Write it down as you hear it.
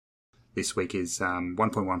this week is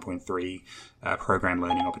 1.1.3 program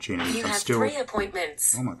learning opportunities. You have 3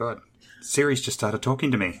 appointments. Oh my God. Siri's just started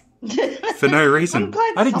talking to me for no reason.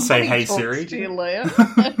 I didn't say, hey, Siri. Leah.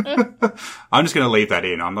 I'm just going to leave that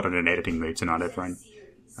in. I'm not in an editing mood tonight, everyone.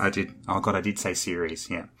 I did. Oh God, I did say series,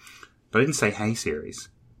 yeah. But I didn't say hey, series.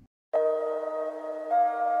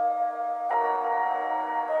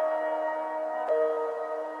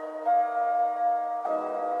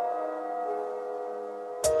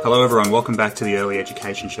 Hello everyone, welcome back to the Early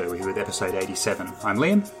Education Show. We're here with episode 87. I'm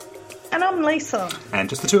Liam. And I'm Lisa. And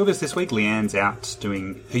just the two of us this week. Leanne's out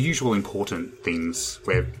doing her usual important things.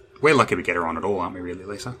 We're lucky we get her on at all, aren't we really,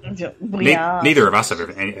 Lisa? We are. Neither of us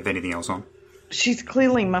have anything else on. She's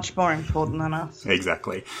clearly much more important than us.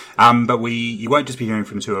 Exactly. But you won't just be hearing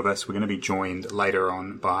from the two of us. We're going to be joined later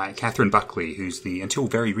on by Katherine Buckley, who's until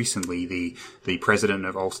very recently, the president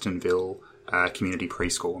of Alstonville Community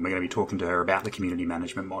Preschool, and we're going to be talking to her about the community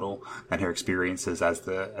management model and her experiences as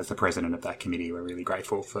the president of that committee. We're really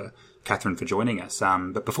grateful for Katherine for joining us.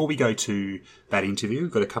 But before we go to that interview,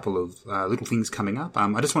 we've got a couple of little things coming up.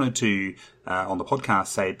 I just wanted to, on the podcast,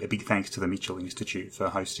 say a big thanks to the Mitchell Institute for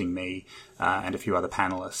hosting me and a few other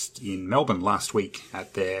panellists in Melbourne last week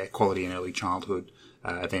at their Quality in Early Childhood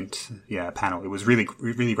panel. It was really,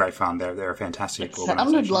 really great fun. They're a fantastic organisation. It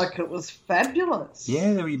sounded like it was fabulous.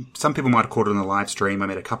 Yeah, some people might have caught it on the live stream. I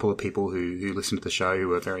met a couple of people who listened to the show who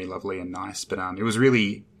were very lovely and nice. But it was a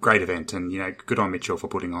really great event, and good on Mitchell for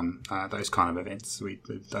putting on those kind of events.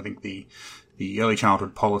 I think the early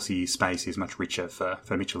childhood policy space is much richer for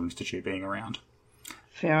Mitchell Institute being around.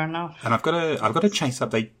 Fair enough. And I've got to chase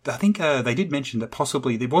up. I think they did mention that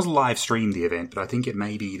possibly there was live stream the event, but I think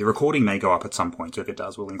the recording may go up at some point. So if it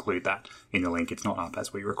does, we'll include that in the link. It's not up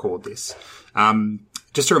as we record this.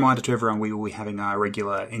 Just a reminder to everyone, we will be having our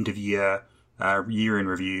regular end of year year in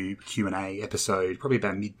review Q&A episode probably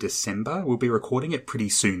about mid-December. We'll be recording it pretty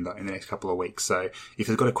soon though, in the next couple of weeks. So if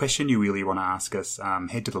you've got a question you really want to ask us,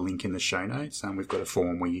 head to the link in the show notes. We've got a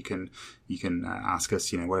form where you can ask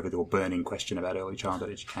us, whatever your burning question about early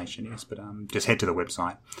childhood education is. But just head to the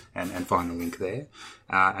website and find the link there.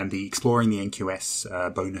 And the Exploring the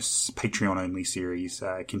NQS bonus Patreon-only series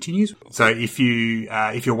continues. So if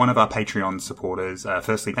you're one of our Patreon supporters,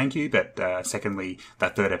 firstly, thank you. But secondly,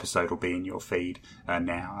 that third episode will be in your feed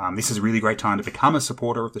now. This is a really great time to become a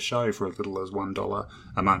supporter of the show for as little as $1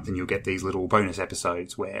 a month, and you'll get these little bonus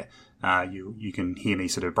episodes where you can hear me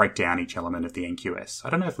sort of break down each element of the NQS. I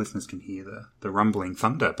don't know if listeners can hear the rumbling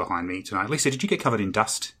thunder behind me tonight. Lisa, did you get covered in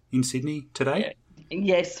dust in Sydney today?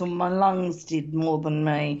 Yes, well, my lungs did more than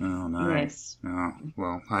me. Oh, no. Yes. Oh,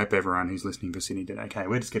 well, I hope everyone who's listening for Sydney did okay.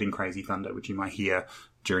 We're just getting crazy thunder, which you might hear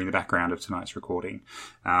during the background of tonight's recording.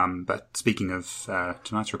 But speaking of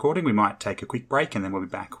tonight's recording, we might take a quick break and then we'll be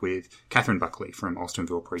back with Katherine Buckley from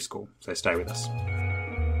Alstonville Preschool. So stay with us.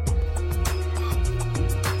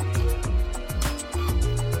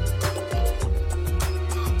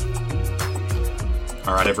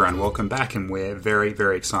 All right, everyone, welcome back, and we're very,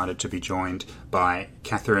 very excited to be joined by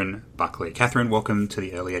Katherine Buckley. Katherine, welcome to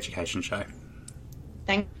the Early Education Show.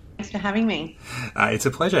 Thanks for having me. It's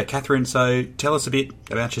a pleasure. Katherine, so tell us a bit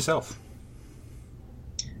about yourself.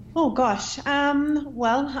 Oh, gosh.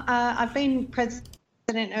 I've been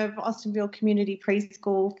president of Alstonville Community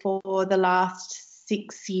Preschool for the last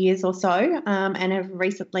 6 years or so, and have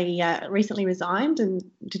recently resigned and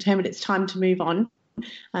determined it's time to move on.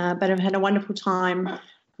 But I've had a wonderful time,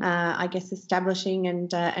 establishing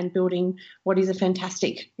and building what is a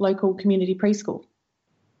fantastic local community preschool.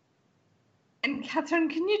 And Katherine,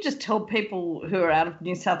 can you just tell people who are out of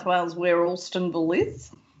New South Wales where Alstonville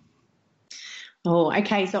is? Oh,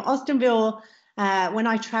 okay. So Alstonville, when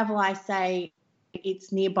I travel, I say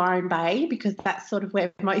it's near Byron Bay because that's sort of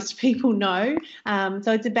where most people know.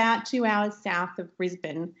 So it's about 2 hours south of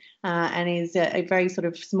Brisbane and is a very sort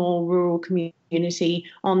of small rural community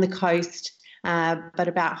on the coast, but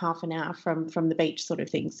about half an hour from the beach sort of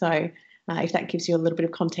thing. So if that gives you a little bit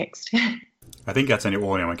of context. I think that's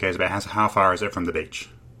all anyone cares about. How far is it from the beach?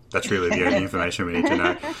 That's really the only information we need to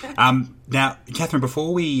know. Now, Katherine,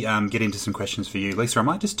 before we get into some questions for you, Lisa, I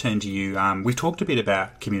might just turn to you. We've talked a bit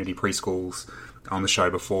about community preschools on the show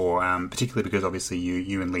before, particularly because obviously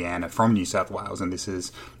you and Leanne are from New South Wales, and this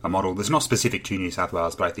is a model that's not specific to New South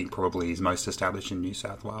Wales, but I think probably is most established in New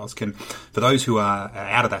South Wales. For those who are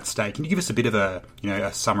out of that state, can you give us a bit of a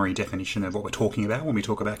summary definition of what we're talking about when we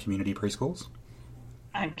talk about community preschools?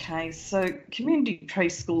 Okay, so community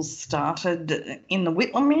preschools started in the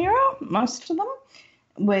Whitlam era, most of them,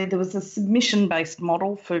 where there was a submission-based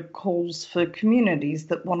model for calls for communities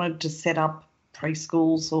that wanted to set up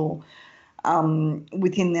preschools or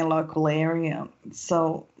within their local area.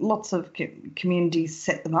 So lots of communities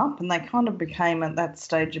set them up, and they kind of became at that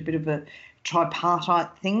stage a bit of a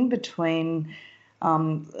tripartite thing between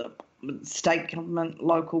state government,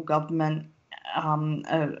 local government,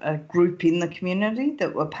 a group in the community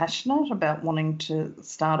that were passionate about wanting to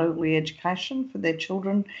start early education for their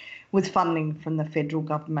children with funding from the federal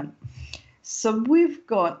government. So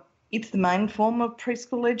it's the main form of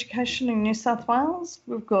preschool education in New South Wales.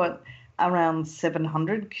 We've got around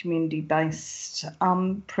 700 community-based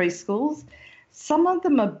preschools. Some of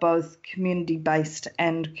them are both community-based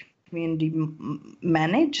and community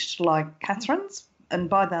managed, like Catherine's, and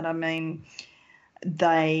by that I mean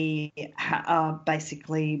they are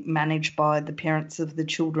basically managed by the parents of the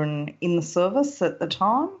children in the service at the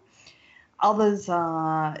time. Others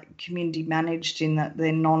are community managed in that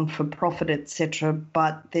they're non-for-profit, etc.,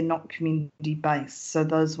 but they're not community-based. So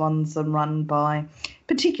those ones are run by,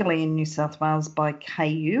 particularly in New South Wales, by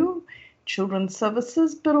KU, Children's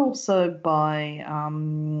Services, but also by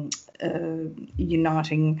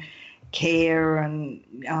Uniting Care and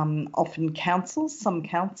often councils. Some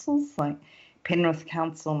councils, like Penrith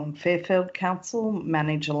Council and Fairfield Council,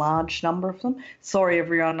 manage a large number of them. Sorry,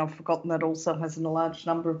 everyone, I've forgotten that also has a large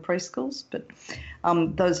number of preschools, but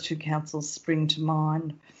those two councils spring to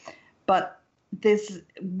mind. But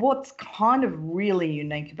what's kind of really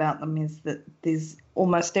unique about them is that there's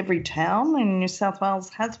almost every town in New South Wales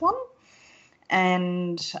has one,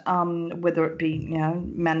 and whether it be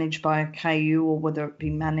managed by a KU or whether it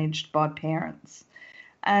be managed by parents.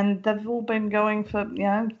 And they've all been going for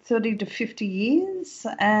 30 to 50 years.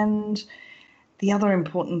 And the other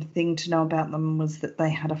important thing to know about them was that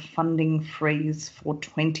they had a funding freeze for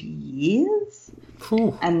 20 years.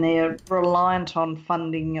 Ooh. And they're reliant on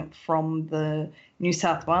funding from the New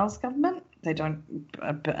South Wales government. They don't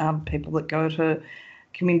people that go to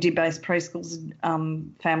community-based preschools,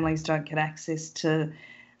 families don't get access to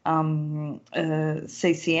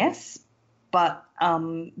CCS, but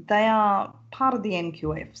they are part of the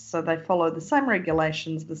NQF, so they follow the same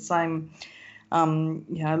regulations, the same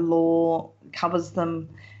law covers them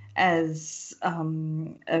as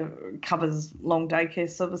covers long daycare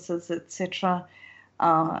services, etc.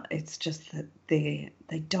 It's just that they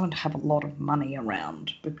don't have a lot of money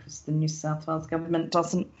around because the New South Wales government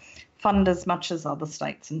doesn't fund as much as other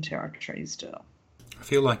states and territories do. I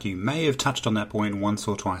feel like you may have touched on that point once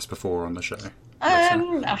or twice before on the show.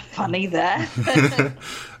 Funny that.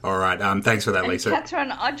 All right. Thanks for that, Lisa.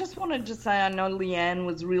 Katherine, I just wanted to say I know Leanne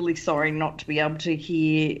was really sorry not to be able to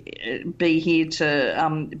be here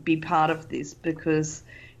to be part of this, because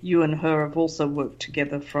you and her have also worked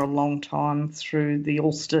together for a long time through the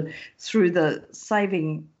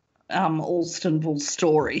Saving Alstonville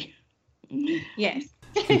story. Yes.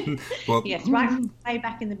 Well, yes, right way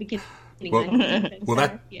back in the beginning.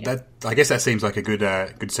 That I guess that seems like a good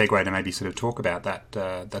segue to maybe sort of talk about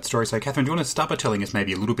that story. So, Katherine, do you want to start by telling us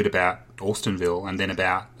maybe a little bit about Alstonville and then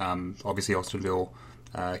about obviously Alstonville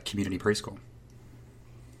Community Preschool?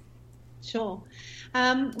 Sure.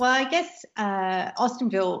 Well, I guess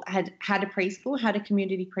Alstonville had a preschool, had a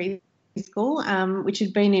community preschool, which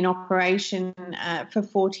had been in operation for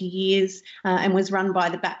 40 years and was run by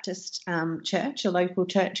the Baptist Church, a local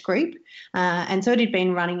church group. And so it had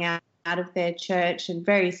been running out of their church and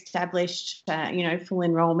very established, full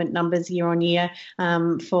enrolment numbers year on year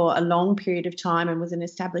for a long period of time, and was an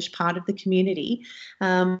established part of the community.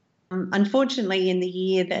 Unfortunately, in the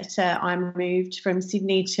year that I moved from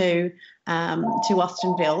Sydney to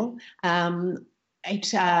Alstonville,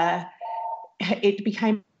 it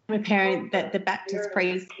became apparent that the Baptist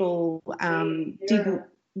preschool didn't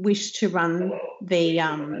wish to run the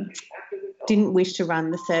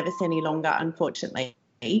service any longer, unfortunately.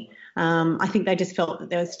 I think they just felt that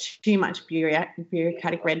there was too much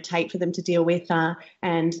bureaucratic red tape for them to deal with,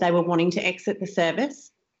 and they were wanting to exit the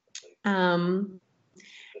service.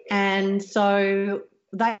 And so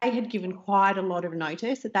they had given quite a lot of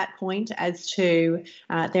notice at that point as to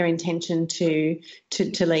their intention to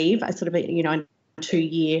leave, a sort of a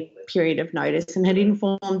 2-year period of notice, and had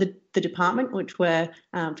informed the department, which were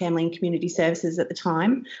Family and Community Services at the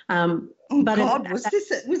time. Was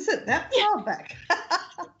it that far back?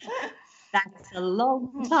 That's a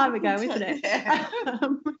long time ago, isn't it? Yeah.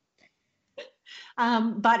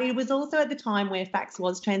 But it was also at the time where fax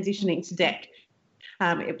was transitioning to DEC.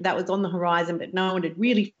 That was on the horizon, but no one had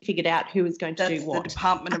really figured out who was going to do what. That's the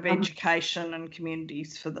Department of Education and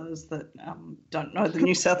Communities, for those that don't know the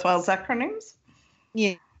New South Wales acronyms.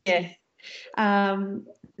 Yeah.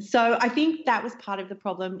 So I think that was part of the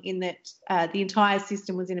problem, in that the entire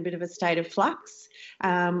system was in a bit of a state of flux,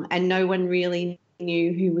 and no one really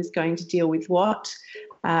knew who was going to deal with what,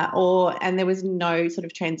 and there was no sort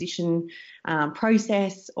of transition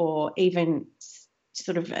process or even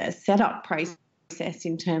sort of a setup process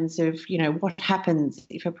in terms of, what happens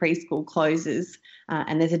if a preschool closes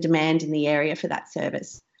and there's a demand in the area for that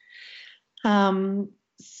service. So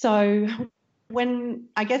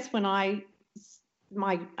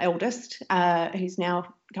my eldest, who's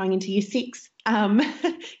now going into year 6,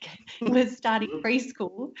 was starting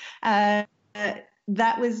preschool,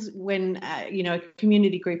 that was when, a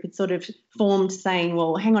community group had sort of formed saying,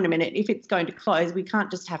 well, hang on a minute, if it's going to close, we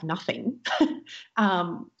can't just have nothing,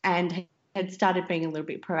 and had started being a little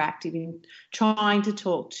bit proactive in trying to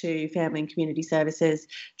talk to family and community services,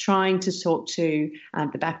 trying to talk to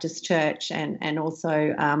the Baptist Church and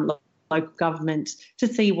also local government to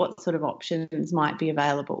see what sort of options might be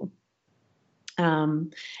available.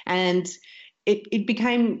 And it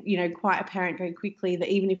became, quite apparent very quickly that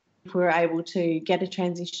even if we were able to get a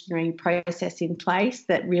transitionary process in place,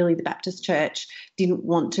 that really the Baptist Church didn't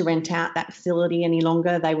want to rent out that facility any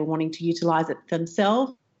longer. They were wanting to utilise it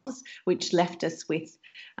themselves, which left us with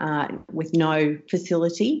no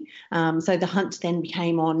facility. So the hunt then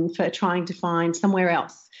became on for trying to find somewhere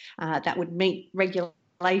else that would meet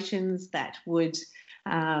regulations, that would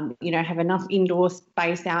have enough indoor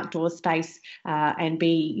space, outdoor space, and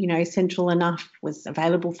be, central enough, was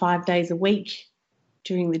available 5 days a week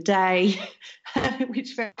during the day,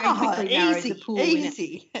 which very quickly narrowed the pool.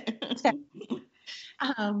 Easy.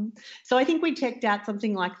 So I think we checked out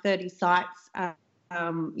something like 30 sites,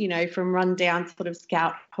 from rundown sort of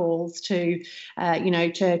scout halls to,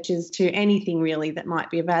 churches, to anything really that might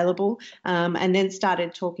be available, and then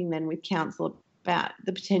started talking then with council about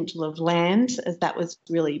the potential of land, as that was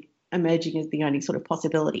really emerging as the only sort of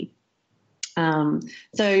possibility. So,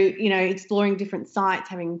 exploring different sites,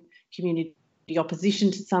 having community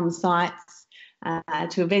opposition to some sites,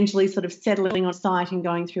 to eventually sort of settling on site and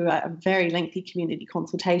going through a very lengthy community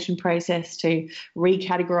consultation process to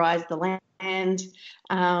recategorise the land,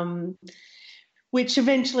 which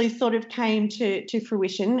eventually sort of came to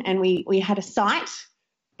fruition, and we had a site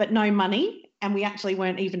but no money, and we actually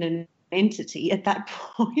weren't even an entity at that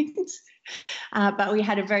point. But we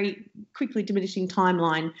had a very quickly diminishing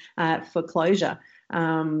timeline for closure.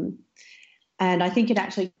 And I think it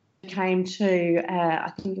actually came to,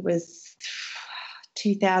 I think it was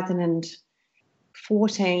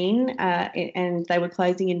 2014, and they were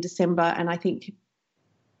closing in December, and I think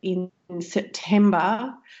in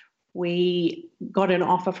September we got an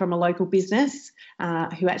offer from a local business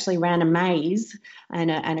who actually ran a maze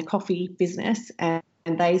and a coffee business, and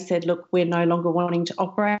they said, look, we're no longer wanting to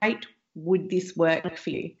operate. Would this work for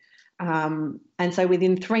you? And so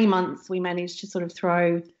within 3 months we managed to sort of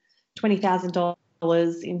throw $20,000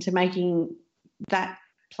 into making that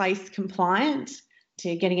place compliant,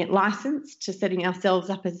 to getting it licensed, to setting ourselves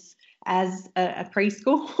up as a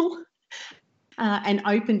preschool, and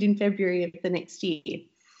opened in February of the next year.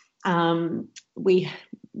 We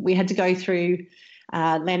had to go through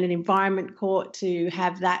Land and Environment Court to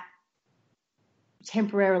have that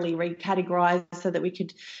temporarily recategorised so that we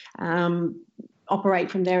could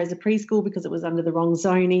operate from there as a preschool, because it was under the wrong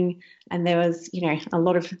zoning, and there was, a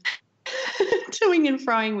lot of toing and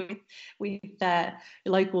froing with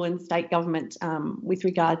local and state government with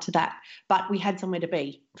regard to that. But we had somewhere to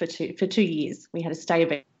be for 2 years. We had a stay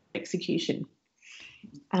of execution.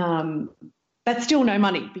 But still no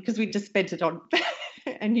money, because we just spent it on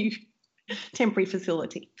a new temporary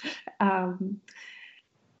facility.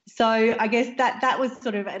 So I guess that was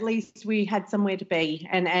sort of, at least we had somewhere to be,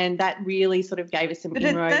 and that really sort of gave us some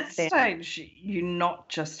inroads. But at that stage, you not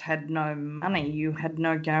just had no money, you had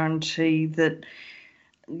no guarantee that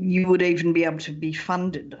you would even be able to be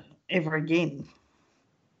funded ever again.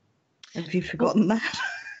 Have you forgotten that?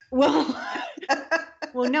 Well,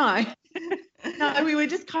 no. No, we were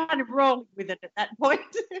just kind of rolling with it at that point.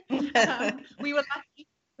 We were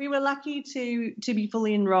lucky to be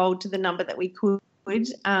fully enrolled to the number that we could.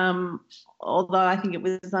 Although I think it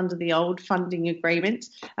was under the old funding agreement.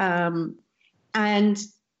 And,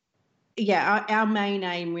 our main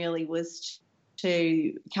aim really was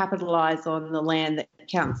to capitalise on the land that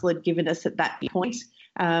council had given us at that point.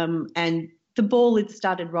 And the ball had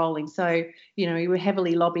started rolling. So, we were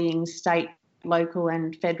heavily lobbying state, local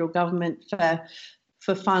and federal government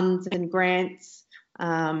for funds and grants.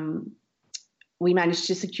 We managed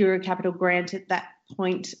to secure a capital grant at that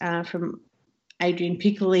point from Adrian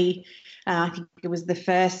Buckley. I think it was the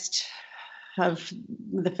first of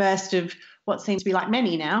what seems to be like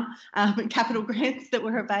many now capital grants that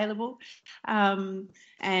were available,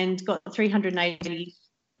 and got $380,000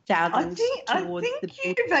 thousands I towards think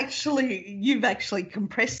you've actually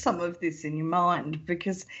compressed some of this in your mind,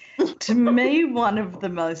 because to me one of the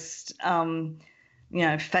most fascinating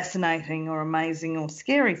or amazing or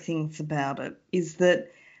scary things about it is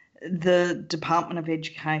that the Department of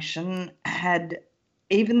Education had,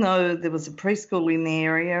 even though there was a preschool in the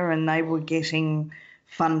area and they were getting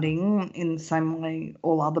funding in the same way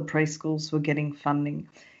all other preschools were getting funding,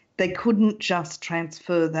 they couldn't just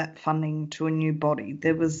transfer that funding to a new body.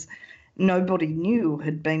 There was nobody new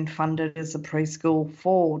had been funded as a preschool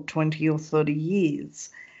for 20 or 30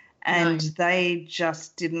 years. And they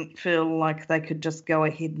just didn't feel like they could just go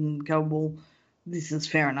ahead and go, well, this is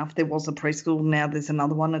fair enough. There was a preschool, now there's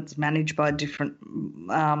another one. It's managed by a different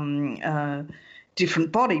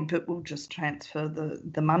body, but we'll just transfer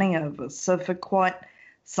the money over. So for quite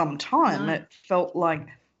some time, it felt like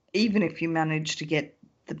even if you managed to get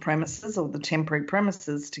the premises or the temporary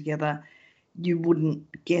premises together, you wouldn't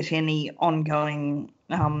get any ongoing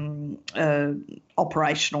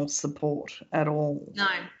operational support at all. No,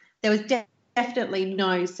 there was definitely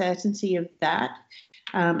no certainty of that,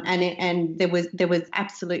 and there was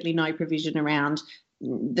absolutely no provision around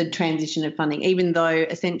the transition of funding, even though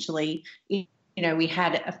essentially, we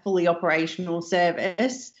had a fully operational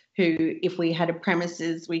service who, if we had a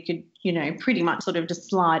premises, we could, pretty much sort of just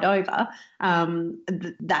slide over.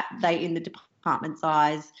 That they, in the department's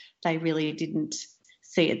eyes, they really didn't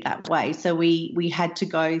see it that way. So we had to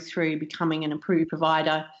go through becoming an approved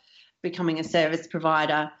provider, becoming a service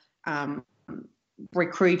provider,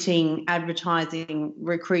 recruiting, advertising,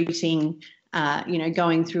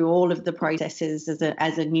 going through all of the processes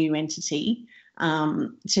as a new entity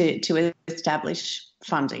to establish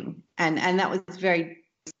funding. And that was very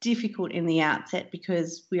difficult in the outset,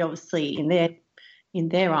 because we obviously, in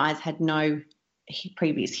their eyes, had no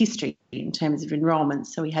previous history in terms of enrolment.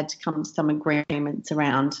 So we had to come to some agreements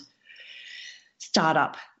around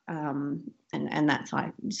startup and that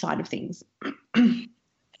side of things.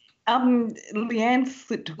 Leanne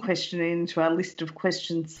slipped a question into our list of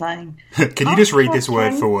questions saying, can you just read this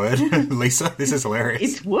word for word, Lisa? This is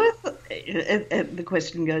hilarious. The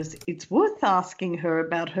question goes, it's worth asking her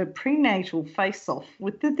about her prenatal face-off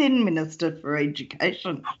with the then Minister for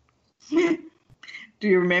Education. Do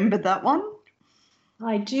you remember that one?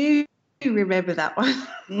 I do remember that one.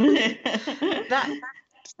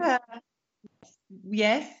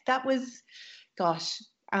 Yes, that was, gosh,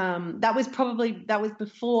 that was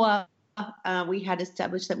before we had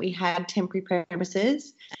established that we had temporary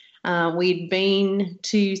premises. We'd been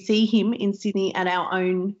to see him in Sydney at our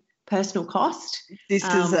own personal cost. This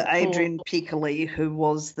is Adrian Piccoli, who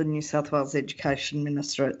was the New South Wales Education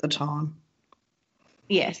Minister at the time.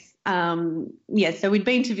 Yes. So we'd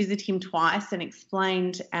been to visit him twice and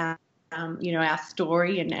explained our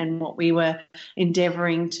story and what we were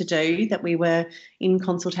endeavouring to do, that we were in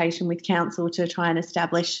consultation with council to try and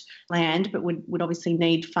establish land, but would obviously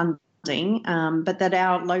need funding, but that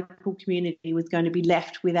our local community was going to be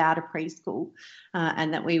left without a preschool,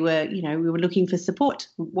 and that we were looking for support.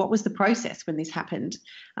 What was the process when this happened?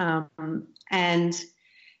 And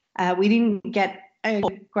we didn't get a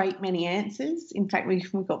great many answers. In fact, we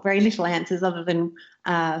got very little answers other than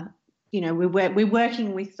we're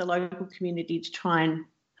working with the local community to try and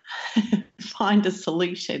find a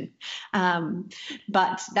solution,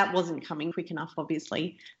 but that wasn't coming quick enough,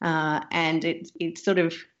 obviously, and it sort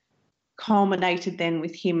of culminated then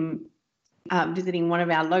with him visiting one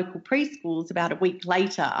of our local preschools about a week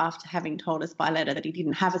later, after having told us by letter that he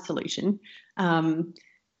didn't have a solution.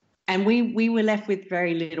 And we were left with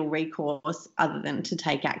very little recourse other than to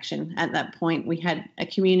take action. At that point, we had a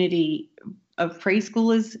community of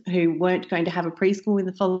preschoolers who weren't going to have a preschool in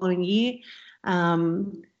the following year,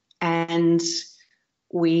 and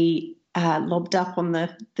we lobbed up on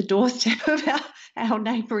the doorstep of our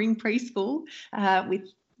neighbouring preschool with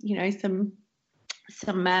some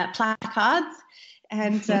placards,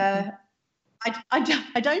 and I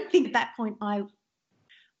don't think at that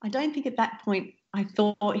point I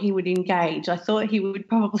thought he would engage. I thought he would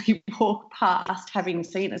probably walk past, having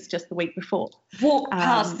seen us just the week before. Walk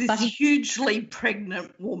past this hugely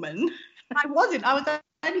pregnant woman. I wasn't. I was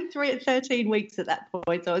only 13 weeks at that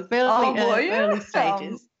point, so I was very early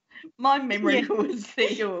stages. My memory was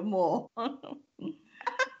that you were more.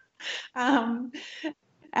 And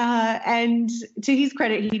to his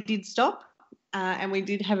credit, he did stop, and we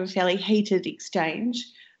did have a fairly heated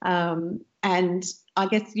exchange. And I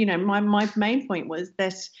guess, my main point was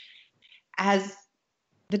that as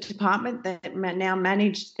the department that now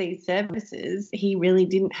managed these services, he really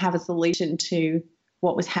didn't have a solution to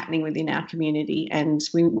what was happening within our community, and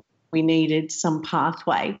we needed some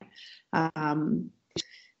pathway.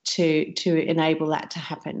 to enable that to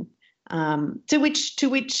happen. To which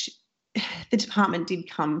the department did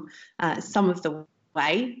come some of the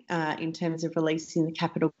way in terms of releasing the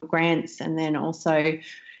capital grants, and then also,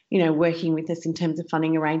 working with us in terms of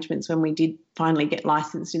funding arrangements when we did finally get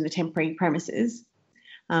licensed in the temporary premises.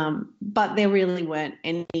 But there really weren't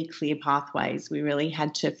any clear pathways. We really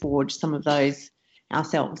had to forge some of those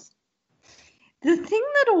ourselves. The thing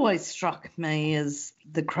that always struck me as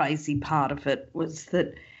the crazy part of it was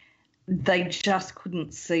that they just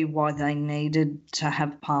couldn't see why they needed to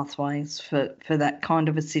have pathways for that kind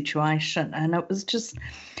of a situation. And it was just,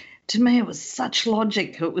 to me, it was such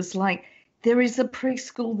logic. It was like, there is a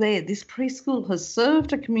preschool there. This preschool has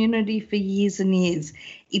served a community for years and years.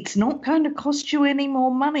 It's not going to cost you any more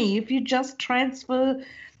money if you just transfer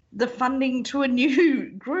the funding to a new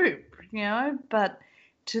group, but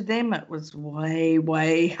to them it was way,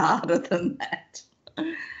 way harder than that.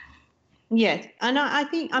 Yes, and I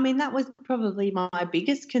think, that was probably my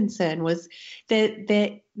biggest concern, was that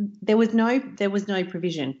there was no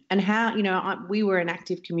provision, and how, we were an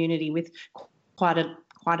active community with quite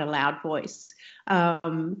a loud voice.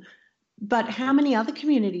 But how many other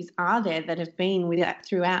communities are there that have been with that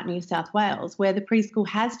throughout New South Wales, where the preschool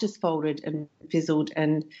has just folded and fizzled,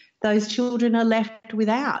 and those children are left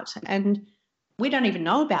without, and we don't even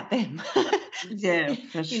know about them. Yeah,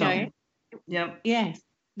 for sure. Yep. Yes.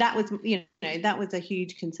 That was a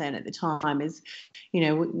huge concern at the time. Is,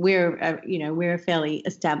 we're a fairly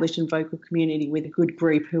established and vocal community with a good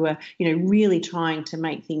group who are, really trying to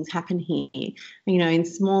make things happen here. In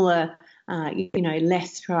smaller,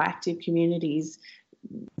 less proactive communities,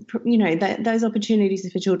 those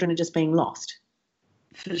opportunities for children are just being lost.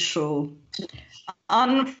 For sure.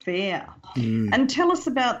 Unfair. And tell us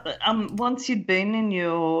about once you'd been in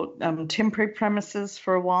your temporary premises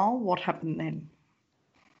for a while, what happened then?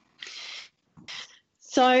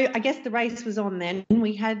 So I guess the race was on then.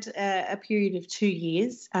 We had a period of 2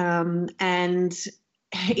 years, and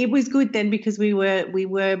it was good then because we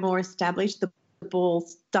were more established. The ball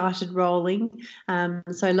started rolling,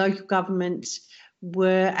 so local government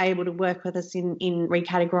were able to work with us in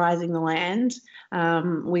recategorising the land.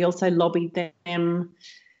 We also lobbied them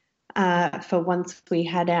for, once we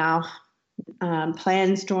had our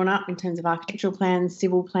plans drawn up in terms of architectural plans,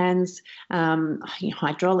 civil plans,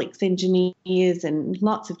 hydraulics engineers, and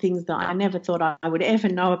lots of things that I never thought I would ever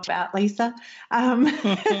know about, Lisa.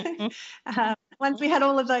 Once we had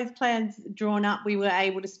all of those plans drawn up, we were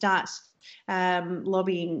able to start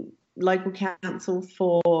lobbying local council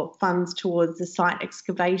for funds towards the site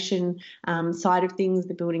excavation side of things,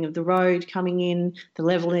 the building of the road coming in, the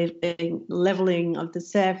levelling of the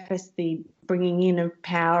surface, the bringing in of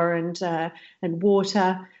power and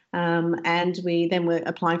water, and we then were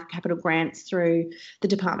applying for capital grants through the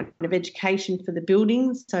Department of Education for the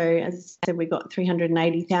buildings. So as I said, we got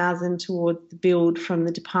 $380,000 towards the build from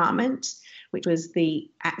the department, which was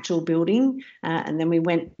the actual building, and then we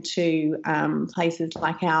went to places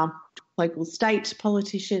like our local state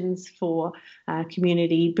politicians for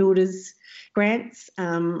community builders grants,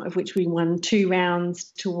 of which we won 2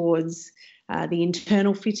 rounds towards the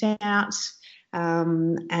internal fit out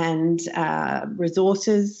and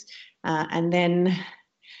resources, and then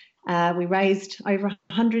we raised over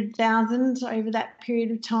 $100,000 over that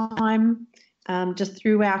period of time, just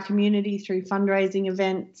through our community, through fundraising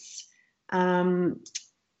events. And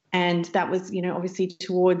that was, obviously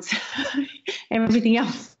towards everything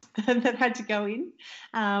else that had to go in.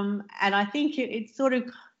 And I think it sort of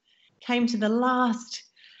came to the last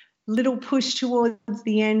little push towards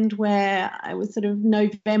the end, where it was sort of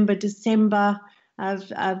November, December of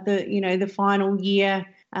the final year,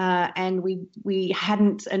 and we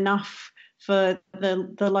hadn't enough for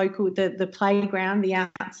the playground, the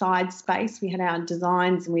outside space. We had our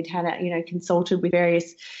designs, and we'd had consulted with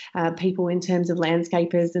various people in terms of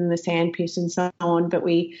landscapers and the sand pit and so on, but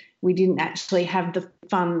we didn't actually have the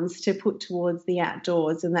funds to put towards the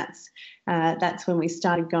outdoors, and that's when we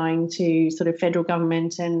started going to sort of federal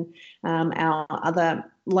government and our other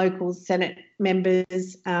local Senate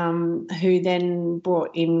members, who then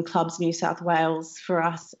brought in Clubs New South Wales for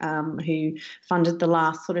us, who funded the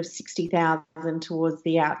last sort of $60,000 towards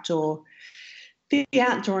the outdoor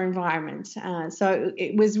environment. So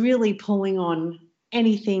it was really pulling on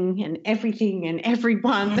anything and everything and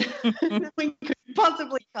everyone that we could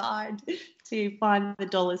possibly find to find the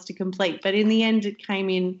dollars to complete. But in the end, it came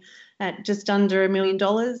in at just under $1 million,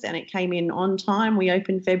 and it came in on time. We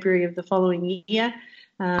opened February of the following year.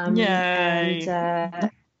 And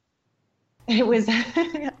it was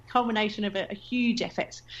a culmination of a huge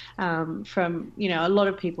effort from, a lot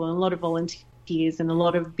of people and a lot of volunteers volunteers and a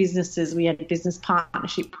lot of businesses. We had business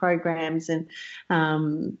partnership programs and,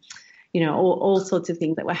 all sorts of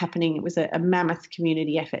things that were happening. It was a mammoth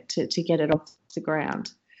community effort to get it off the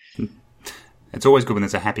ground. It's always good when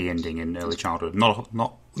there's a happy ending in early childhood.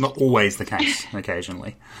 Not always the case.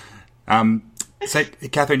 Occasionally. So,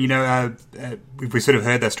 Katherine, we've sort of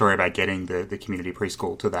heard that story about getting the community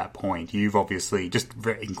preschool to that point. You've obviously just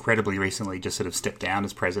incredibly recently just sort of stepped down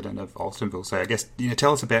as president of Alstonville. So I guess,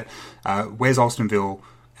 tell us about where's Alstonville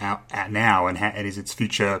at now and is its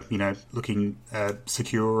future, looking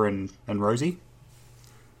secure and rosy?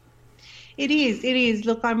 It is.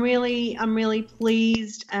 Look, I'm really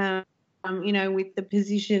pleased, with the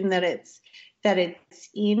position that it's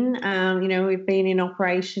in. We've been in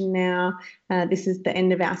operation now. This is the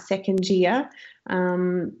end of our second year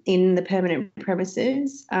in the permanent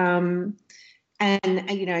premises, and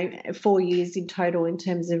 4 years in total in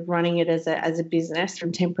terms of running it as a business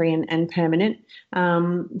from temporary and permanent.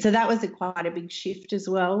 So that was quite a big shift as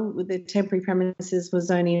well. The temporary premises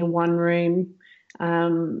was only a one-room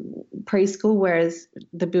preschool, whereas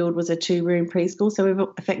the build was a two-room preschool. So we've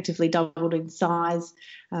effectively doubled in size,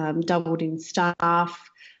 doubled in staff.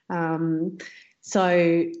 That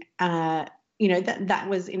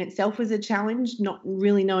was in itself was a challenge, not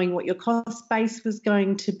really knowing what your cost base was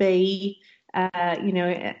going to be. At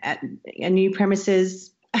a new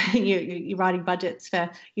premises, you're writing budgets for,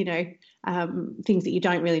 things that you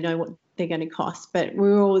don't really know what they're going to cost. But we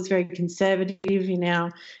were always very conservative in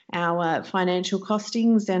our financial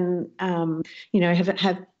costings and,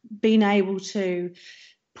 have been able to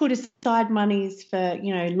put aside monies for,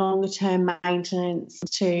 longer term maintenance,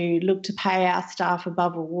 to look to pay our staff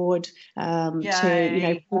above award,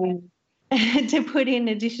 to put in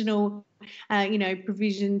additional,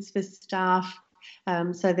 provisions for staff,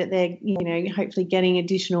 so that they're, hopefully getting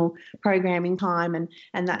additional programming time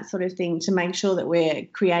and that sort of thing to make sure that we're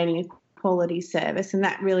creating a quality service. And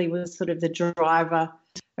that really was sort of the driver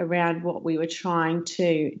around what we were trying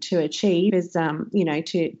to achieve is,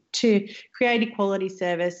 to create a quality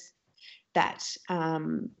service that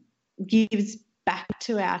gives back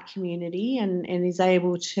to our community and is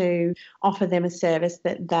able to offer them a service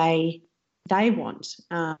that they want.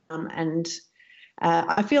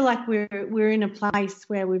 I feel like we're in a place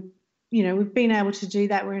where we've been able to do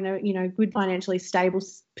that. We're in a good financially stable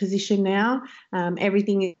position now.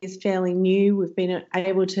 Everything is fairly new. We've been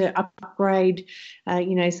able to upgrade,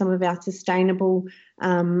 some of our sustainable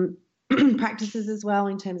practices as well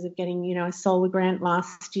in terms of getting, a solar grant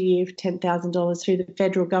last year for $10,000 through the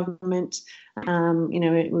federal government.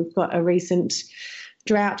 We've got a recent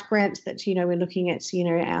drought grant that, we're looking at,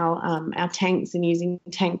 our tanks and using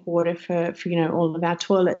tank water for all of our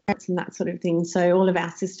toilets and that sort of thing. So all of our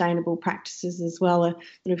sustainable practices as well are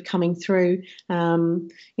sort of coming through,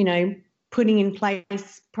 putting in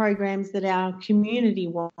place programs that our community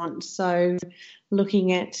want. So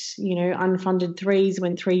looking at, unfunded threes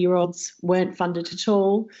when 3-year-olds weren't funded at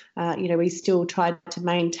all, we still tried to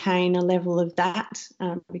maintain a level of that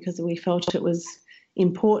because we felt it was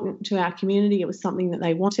important to our community. It was something that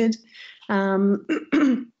they wanted.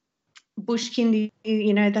 Bush kindy,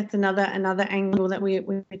 that's another angle that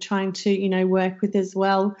we're trying to, work with as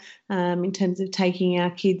well, in terms of taking our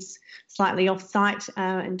kids slightly off site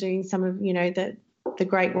and doing some of, the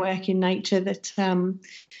great work in nature that,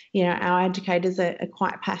 our educators are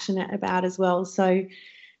quite passionate about as well. So,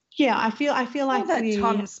 yeah, I feel like all that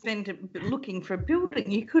time spent looking for a building,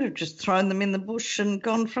 you could have just thrown them in the bush and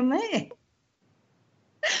gone from there.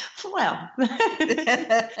 Well, could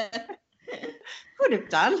have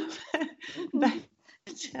done, but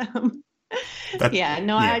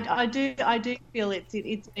I do feel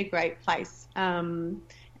it's a great place, and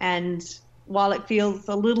while it feels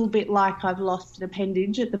a little bit like I've lost an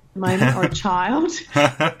appendage at the moment or a child,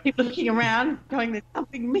 keep looking around, going, there's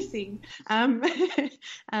something missing. I'm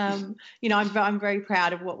very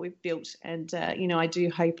proud of what we've built, and I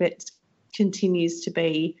do hope it continues to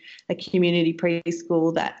be a community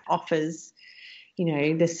preschool that offers,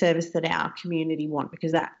 the service that our community want,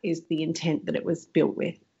 because that is the intent that it was built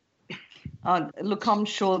with. Look, I'm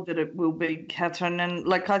sure that it will be, Katherine, and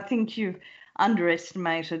I think you've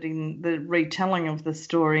underestimated in the retelling of the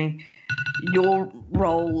story your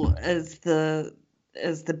role as the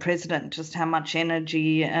president, just how much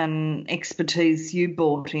energy and expertise you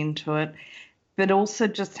brought into it. But also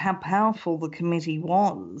just how powerful the committee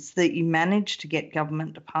was, that you managed to get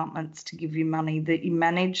government departments to give you money, that you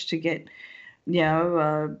managed to get,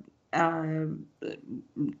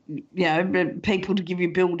 people to give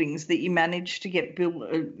you buildings, that you managed to get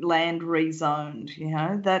land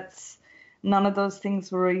rezoned. That's none of those things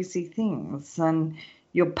were easy things. And,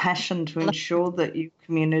 your passion to ensure that your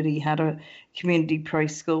community had a community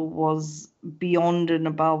preschool was beyond and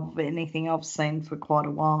above anything I've seen for quite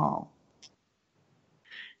a while.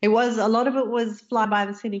 It was, a lot of it was fly by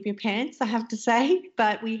the seat of your pants, I have to say,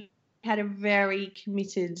 but we had a very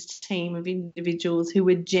committed team of individuals who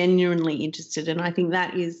were genuinely interested, and I think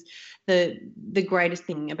that is the greatest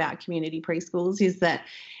thing about community preschools, is that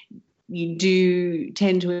you do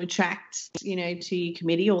tend to attract, to your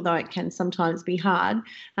committee, although it can sometimes be hard,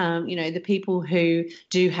 the people who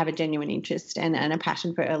do have a genuine interest and a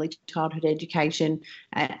passion for early childhood education,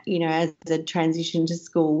 as a transition to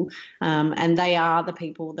school, and they are the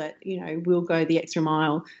people that, will go the extra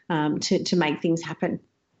mile to make things happen.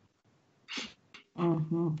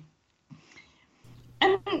 Mm-hmm.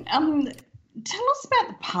 And tell us about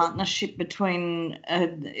the partnership between a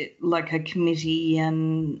committee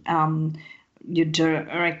and your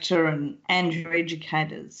director and your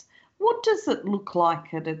educators. What does it look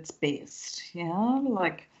like at its best?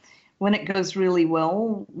 Like when it goes really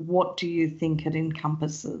well, what do you think it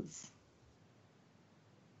encompasses?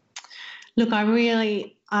 Look,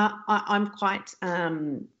 I'm quite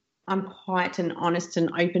an honest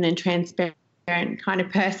and open and transparent kind of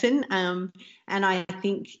person, and I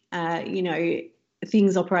think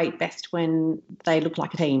things operate best when they look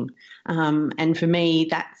like a team, and for me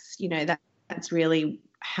that's really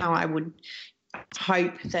how I would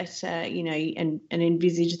hope that and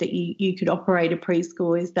envisage that you could operate a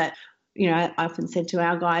preschool, is that I often said to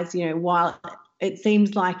our guys, while it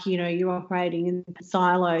seems like, you're operating in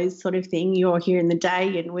silos sort of thing, you're here in the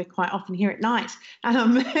day and we're quite often here at night.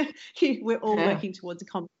 We're all working towards a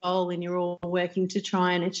common goal, and you're all working to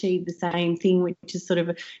try and achieve the same thing, which is sort of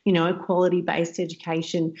a quality-based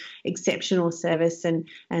education, exceptional service, and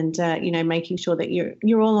making sure that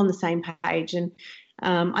you're all on the same page. And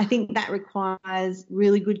I think that requires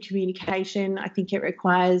really good communication. I think it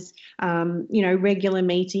requires, regular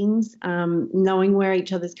meetings, knowing where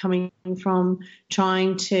each other's coming from,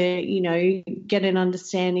 trying to, get an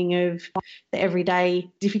understanding of the everyday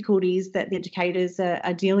difficulties that the educators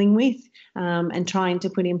are dealing with, and trying to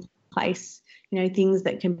put in place, things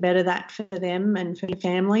that can better that for them and for their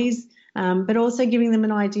families. But also giving them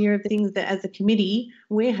an idea of the things that as a committee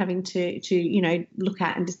we're having to look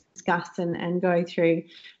at and discuss and go through.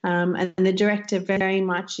 And the director very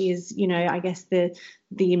much is, I guess the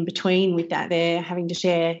in-between with that. They're having to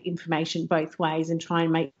share information both ways and try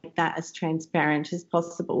and make that as transparent as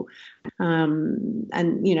possible. And,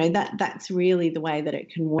 that's really the way that it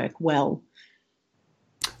can work well.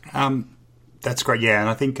 That's great, yeah, and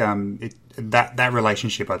I think that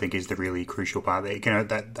relationship, I think, is the really crucial part there.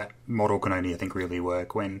 That model can only, I think, really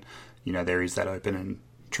work when there is that open and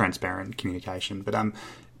transparent communication. But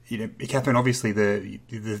Katherine, obviously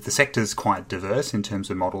the sector's quite diverse in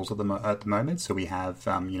terms of models at the moment. So we have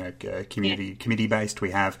community based.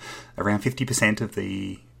 We have around 50% of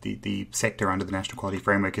the sector under the National Quality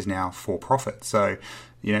Framework is now for profit. So,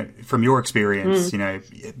 from your experience,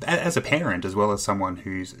 as a parent as well as someone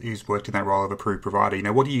who's worked in that role of approved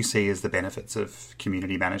provider, what do you see as the benefits of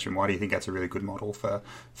community management? Why do you think that's a really good model for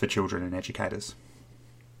children and educators?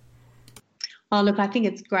 Oh, look, I think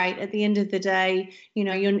it's great. At the end of the day,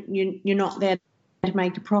 you're not there to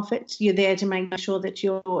make a profit. You're there to make sure that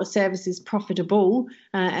your service is profitable,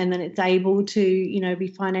 and that it's able to, be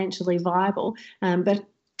financially viable. But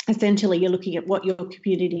essentially, you're looking at what your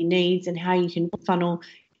community needs and how you can funnel,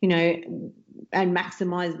 and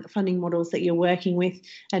maximise the funding models that you're working with,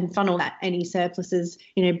 and funnel that any surpluses,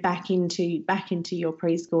 back into your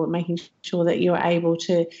preschool, and making sure that you're able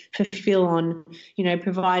to fulfil on,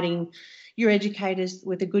 providing your educators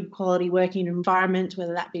with a good quality working environment,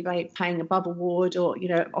 whether that be by paying above award or,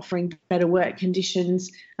 offering better work conditions,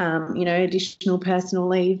 additional personal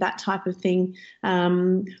leave, that type of thing,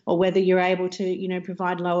 or whether you're able to,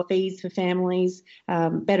 provide lower fees for families,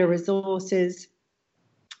 better resources,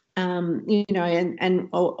 or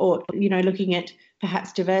looking at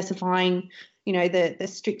perhaps diversifying, the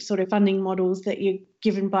strict sort of funding models that you're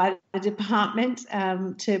given by the department,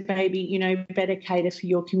 to maybe, better cater for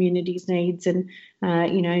your community's needs and,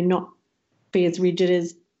 not be as rigid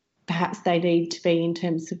as perhaps they need to be in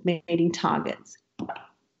terms of meeting targets.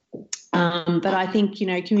 But I think,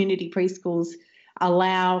 community preschools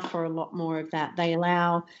allow for a lot more of that. They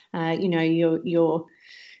allow, your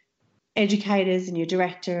educators and your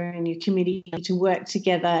director and your committee to work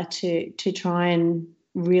together to try and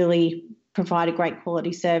really provide a great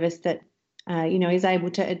quality service that, is able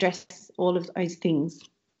to address all of those things.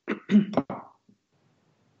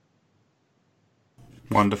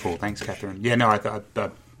 Wonderful. Thanks, Katherine. Yeah, no,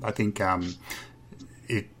 I think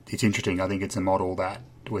it's interesting. I think it's a model that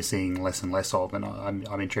we're seeing less and less of, and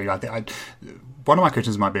I'm intrigued. One of my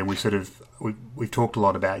questions might be, we've talked a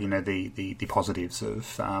lot about the positives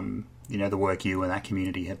of the work you and that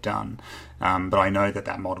community have done, but I know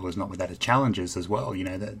that model is not without its challenges as well.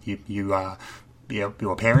 That you are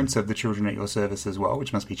your parents of the children at your service as well,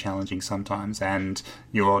 which must be challenging sometimes, and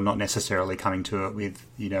you're not necessarily coming to it with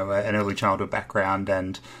an early childhood background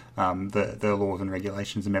and the laws and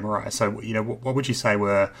regulations are memorised. So what would you say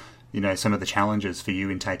were some of the challenges for you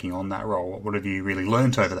in taking on that role? What have you really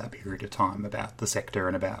learnt over that period of time about the sector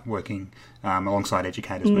and about working alongside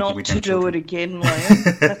educators? Not to do it again,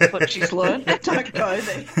 Liam. That's what she's learned. Don't go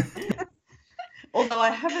there. Although I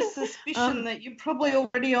have a suspicion that you're probably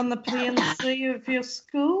already on the PNC of your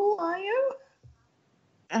school, are you?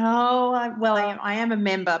 Oh, I am a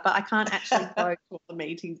member, but I can't actually go to all the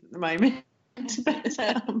meetings at the moment. But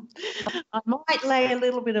I might lay a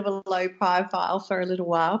little bit of a low profile for a little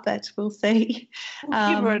while, but we'll see. We'll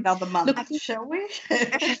give her another month, shall we?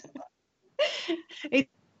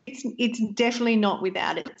 It's definitely not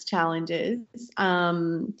without its challenges.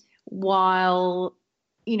 While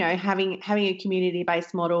having a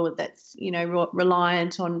community-based model that's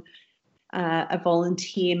reliant on a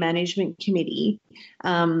volunteer management committee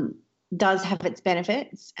does have its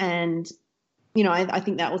benefits, and I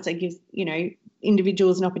think that also gives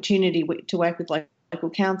individuals an opportunity to work with local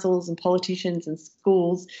councils and politicians and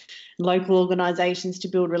schools and local organisations to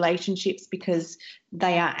build relationships, because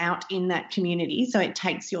they are out in that community. So it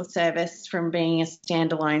takes your service from being a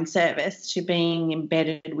standalone service to being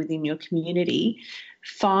embedded within your community.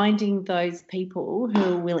 Finding those people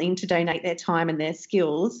who are willing to donate their time and their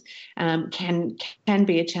skills can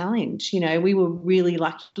be a challenge. We were really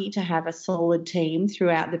lucky to have a solid team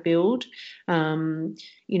throughout the build,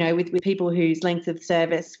 with people whose length of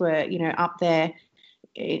service were, up there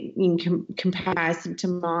in comparison to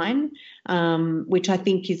mine, which I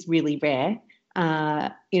think is really rare.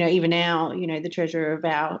 Even now, the treasurer of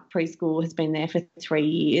our preschool has been there for 3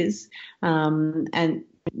 years, and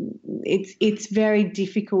it's very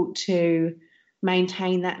difficult to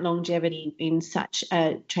maintain that longevity in such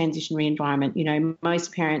a transitionary environment.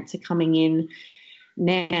 Most parents are coming in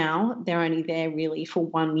now, they're only there really for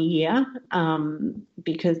 1 year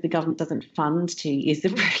because the government doesn't fund 2 years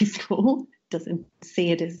of preschool, doesn't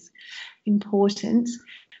see it as important.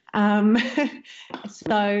 So,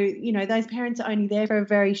 those parents are only there for a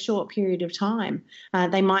very short period of time.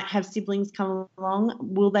 They might have siblings come along.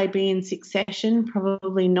 Will they be in succession?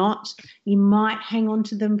 Probably not. You might hang on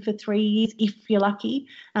to them for 3 years if you're lucky.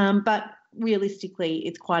 But realistically,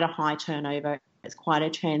 it's quite a high turnover. It's quite a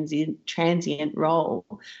transient role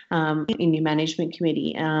in your management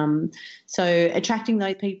committee. So attracting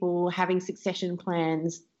those people, having succession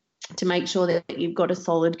plans, to make sure that you've got a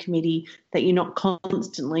solid committee, that you're not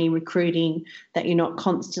constantly recruiting, that you're not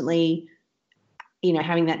constantly,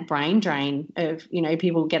 having that brain drain of,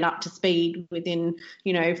 people get up to speed within,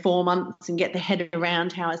 4 months and get their head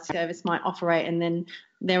around how a service might operate, and then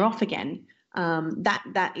they're off again.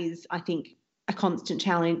 That is, I think, a constant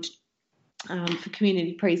challenge for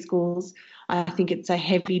community preschools. I think it's a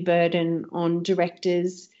heavy burden on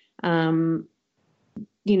directors. That's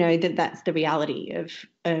the reality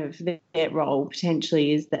of their role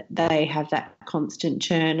potentially, is that they have that constant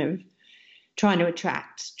churn of trying to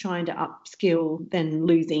attract, trying to upskill, then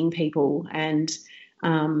losing people. And,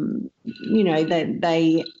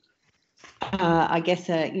 they I guess,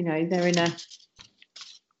 they're in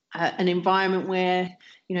an environment where,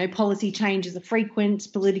 policy changes are frequent,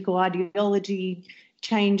 political ideology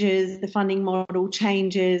changes, the funding model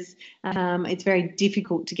changes. It's very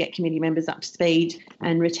difficult to get committee members up to speed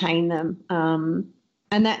and retain them.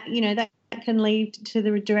 And that, that can lead to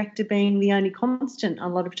the director being the only constant a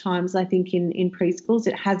lot of times, I think, in preschools.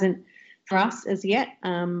 It hasn't for us as yet,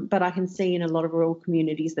 but I can see in a lot of rural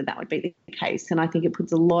communities that would be the case. And I think it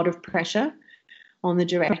puts a lot of pressure on the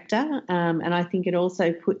director. And I think it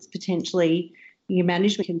also puts potentially your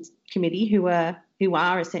management committee, who are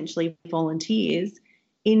essentially volunteers,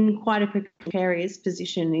 in quite a precarious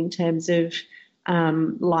position in terms of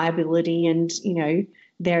liability and,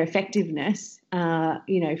 their effectiveness, for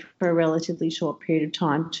a relatively short period of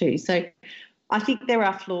time too. So I think there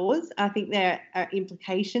are flaws. I think there are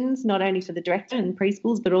implications not only for the director and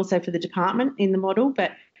preschools, but also for the department in the model.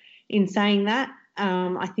 But in saying that,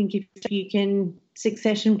 I think if you can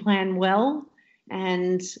succession plan well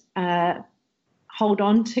and hold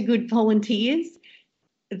on to good volunteers,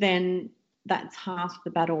 then that's half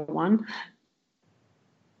the battle won.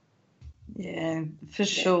 Yeah, for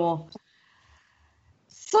sure.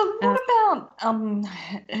 So what about,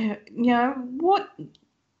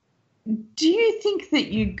 Do you think that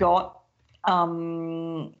you got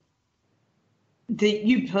that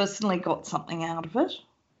you personally got something out of it,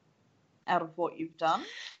 out of what you've done?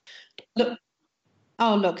 Look,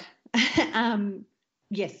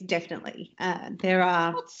 yes, definitely. There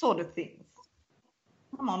are. What sort of things?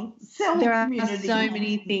 Come on, There are community so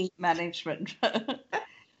many things. Management.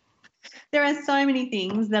 There are so many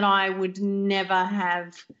things that I would never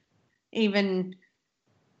have even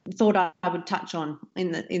thought I would touch on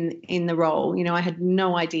in the role. You know, I had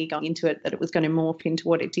no idea going into it that it was going to morph into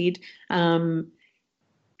what it did.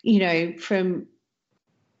 You know, from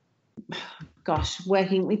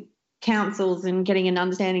working with councils and getting an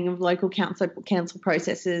understanding of local council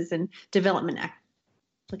processes and development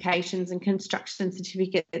applications and construction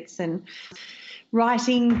certificates and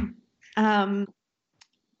writing,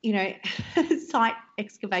 you know, site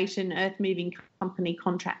excavation, earth moving company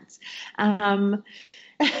contracts,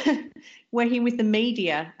 working with the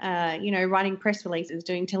media, you know, writing press releases,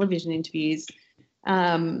 doing television interviews,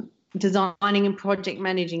 designing and project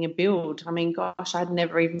managing a build. I mean, gosh, I'd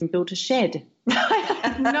never even built a shed. I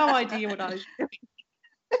had no idea what I was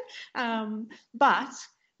doing. But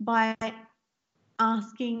by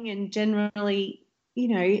asking and generally, you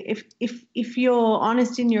know, if you're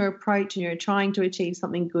honest in your approach and you're trying to achieve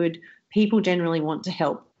something good, people generally want to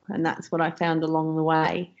help, and that's what I found along the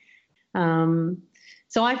way.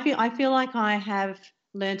 So I feel like I have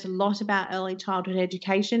learned a lot about early childhood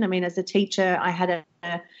education. I mean, as a teacher, I had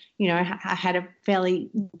I had a fairly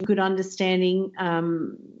good understanding.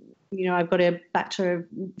 You know, I've got a Bachelor of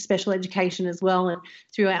Special Education as well, and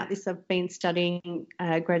throughout this I've been studying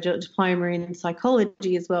a graduate diploma in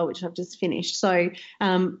psychology as well, which I've just finished. So,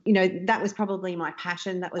 you know, that was probably my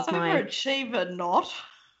passion. That was my overachiever, not.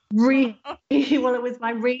 Well, it was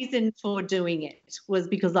my reason for doing it was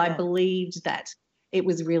because I believed that it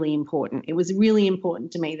was really important. It was really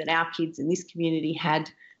important to me that our kids in this community had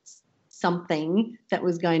something that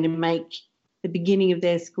was going to make the beginning of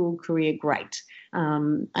their school career great.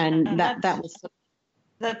 And that was.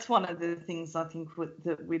 That's one of the things I think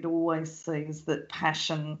that we'd always see is that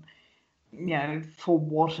passion, you know, for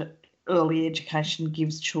what early education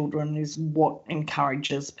gives children is what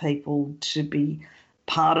encourages people to be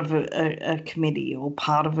part of a committee or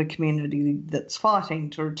part of a community that's fighting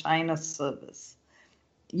to retain a service.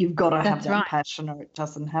 You've got to have that passion or it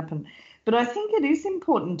doesn't happen. But I think it is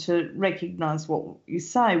important to recognise what you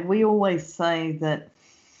say. We always say that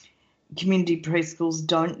community preschools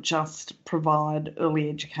don't just provide early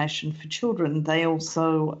education for children. They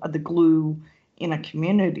also are the glue in a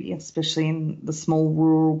community, especially in the small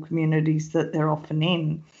rural communities that they're often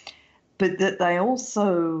in, but that they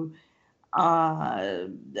also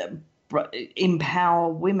empower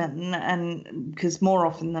women, and because more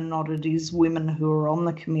often than not it is women who are on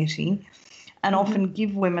the committee, and often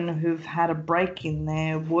give women who've had a break in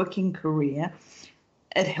their working career,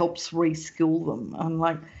 it helps reskill them. And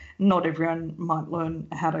like, not everyone might learn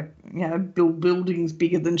how to, you know, build buildings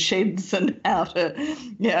bigger than sheds and how to,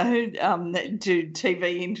 you know, do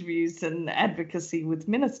TV interviews and advocacy with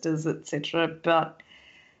ministers, etc. But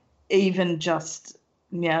even just,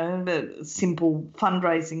 you know, the simple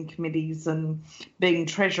fundraising committees and being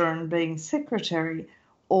treasurer and being secretary,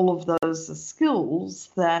 all of those are skills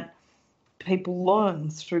that people learn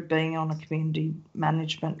through being on a community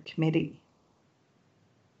management committee.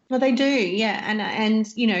 Well, they do, yeah, and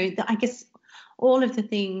you know, I guess all of the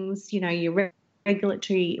things, you know, your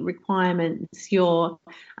regulatory requirements, your,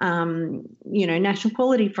 you know, national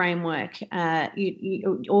quality framework,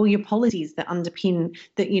 all your policies that underpin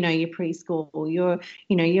that, you know, your preschool, your,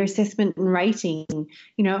 you know, your assessment and rating,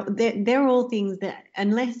 you know, they're all things that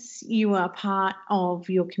unless you are part of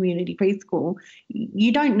your community preschool,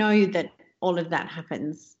 you don't know that all of that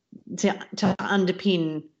happens to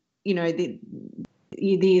underpin, you know, the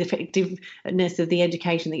effectiveness of the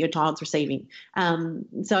education that your child's receiving.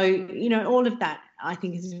 So, you know, all of that I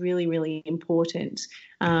think is really, really important.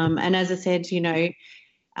 And as I said, you know,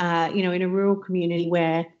 in a rural community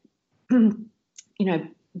where, you know,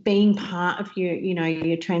 being part of your, you know,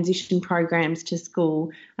 your transition programs to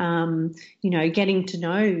school, you know, getting to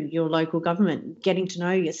know your local government, getting to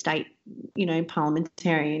know your state, you know,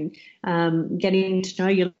 parliamentarian, getting to know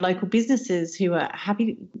your local businesses who are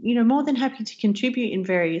happy, you know, more than happy to contribute in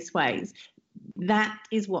various ways. That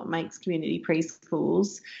is what makes community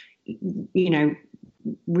preschools, you know,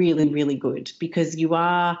 really, really good, because you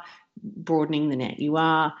are broadening the net, you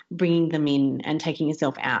are bringing them in and taking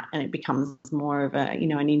yourself out, and it becomes more of a, you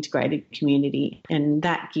know, an integrated community, and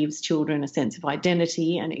that gives children a sense of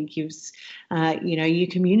identity, and it gives, you know, your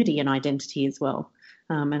community an identity as well.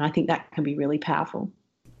 And I think that can be really powerful.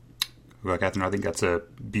 Well, Katherine, I think that's a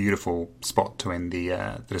beautiful spot to end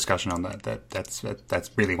the discussion on that.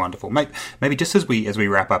 That's really wonderful. Maybe just as we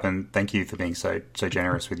wrap up, and thank you for being so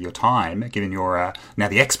generous with your time, given you're now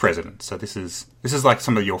the ex-president. So this is like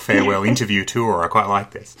some of your farewell interview tour. I quite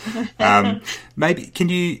like this. Maybe can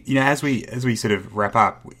you as we sort of wrap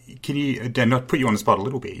up, can you not put you on the spot a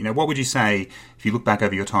little bit? What would you say if you look back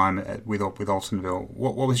over your time with Alstonville?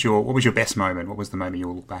 What was your best moment? What was the moment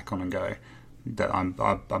you'll look back on and go, that I'm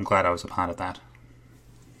glad I was a part of that?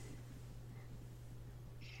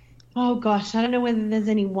 Oh gosh, I don't know whether there's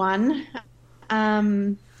any one.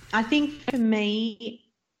 I think for me,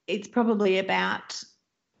 it's probably about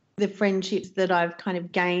the friendships that I've kind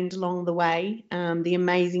of gained along the way, the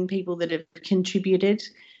amazing people that have contributed,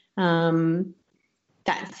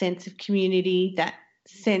 that sense of community, that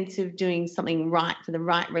sense of doing something right for the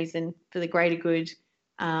right reason, for the greater good,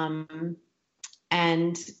 and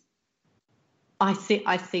I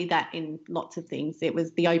see that in lots of things. It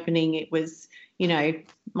was the opening. It was,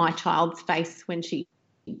 my child's face when she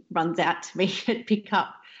runs out to me at pick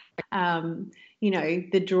up.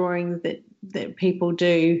 The drawings that people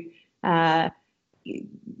do. There's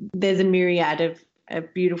a myriad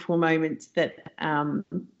of beautiful moments that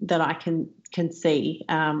I can see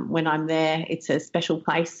when I'm there. It's a special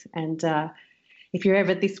place, and if you're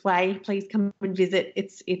ever this way, please come and visit.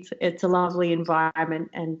 It's a lovely environment,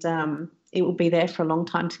 and it will be there for a long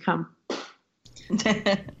time to come.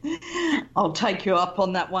 I'll take you up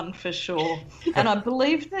on that one for sure. And I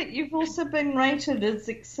believe that you've also been rated as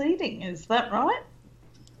exceeding. Is that right?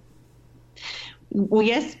 Well,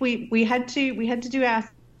 yes, we had to do our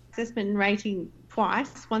assessment and rating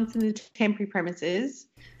twice. Once in the temporary premises,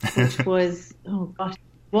 which was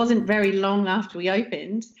wasn't very long after we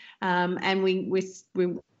opened, and we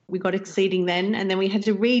got exceeding then, and then we had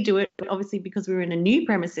to redo it, obviously, because we were in a new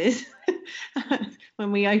premises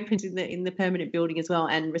when we opened in the permanent building as well,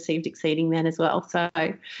 and received exceeding then as well. So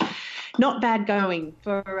not bad going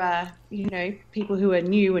for people who are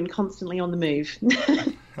new and constantly on the move.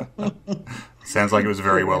 Sounds like it was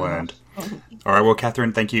very well earned. All right, well,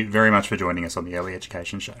 Katherine, thank you very much for joining us on the Early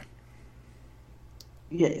Education Show.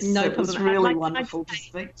 Yes, no it was problem. really wonderful to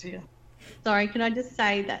speak to you. Sorry, can I just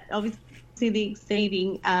say that obviously the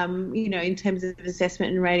exceeding, in terms of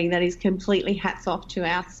assessment and rating, that is completely hats off to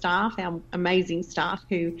our staff, our amazing staff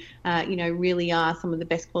who, really are some of the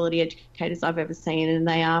best quality educators I've ever seen, and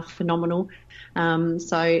they are phenomenal.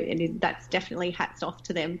 That's definitely hats off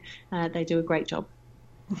to them. They do a great job.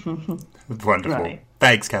 Wonderful. Right.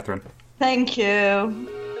 Thanks, Katherine. Thank you.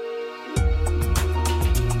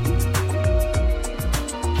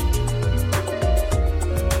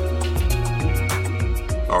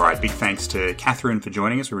 All right, big thanks to Katherine for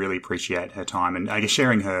joining us. We really appreciate her time and I guess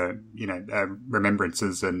sharing her,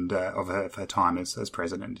 remembrances and of her time as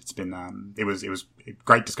president. It's been it was a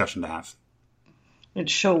great discussion to have. It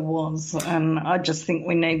sure was, and I just think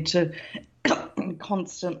we need to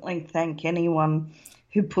constantly thank anyone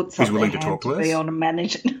who puts up their hand to be on a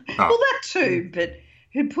management. Well, that too, but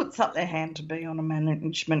who puts up their hand to be on a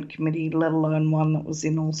management committee, let alone one that was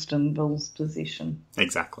in Alstonville's position.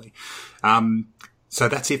 Exactly. So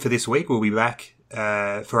that's it for this week. We'll be back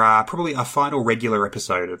for probably our final regular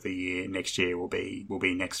episode of the year. Next year will be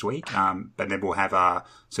next week. But then we'll have our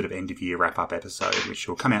sort of end of year wrap up episode, which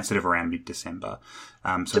will come out sort of around mid-December.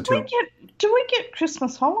 Do we get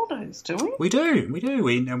Christmas holidays? Do we? We do.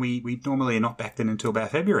 We normally are not back then until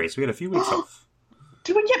about February, so we had a few weeks off.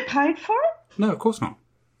 Do we get paid for it? No, of course not.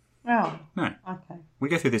 Oh, no. Okay. We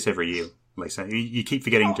go through this every year, Lisa. You keep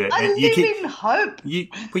forgetting to. I live in hope. You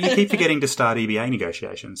keep forgetting to start EBA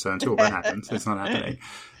negotiations. So until that happens, it's not happening.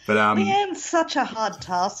 But Leanne's such a hard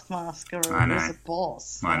taskmaster as a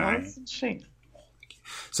boss. I know. Isn't she?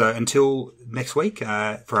 So until next week,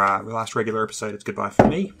 for our last regular episode, it's goodbye from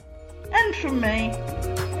me. And from me.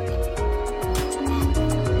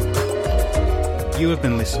 You have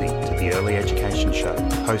been listening to The Early Education Show,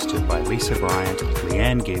 hosted by Lisa Bryant,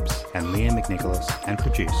 Leanne Gibbs and Liam McNicholas, and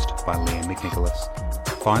produced by Liam McNicholas.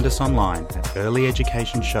 Find us online at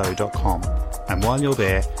earlyeducationshow.com, and while you're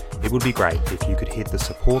there, it would be great if you could hit the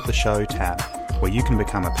Support the Show tab, where you can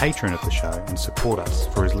become a patron of the show and support us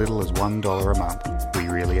for as little as $1 a month. We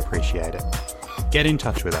really appreciate it. Get in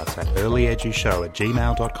touch with us at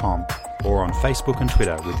earlyedushow@gmail.com or on Facebook and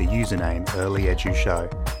Twitter with the username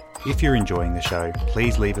earlyedushow. If you're enjoying the show,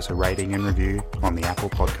 please leave us a rating and review on the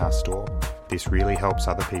Apple Podcast Store. This really helps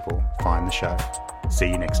other people find the show.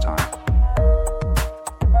 See you next time.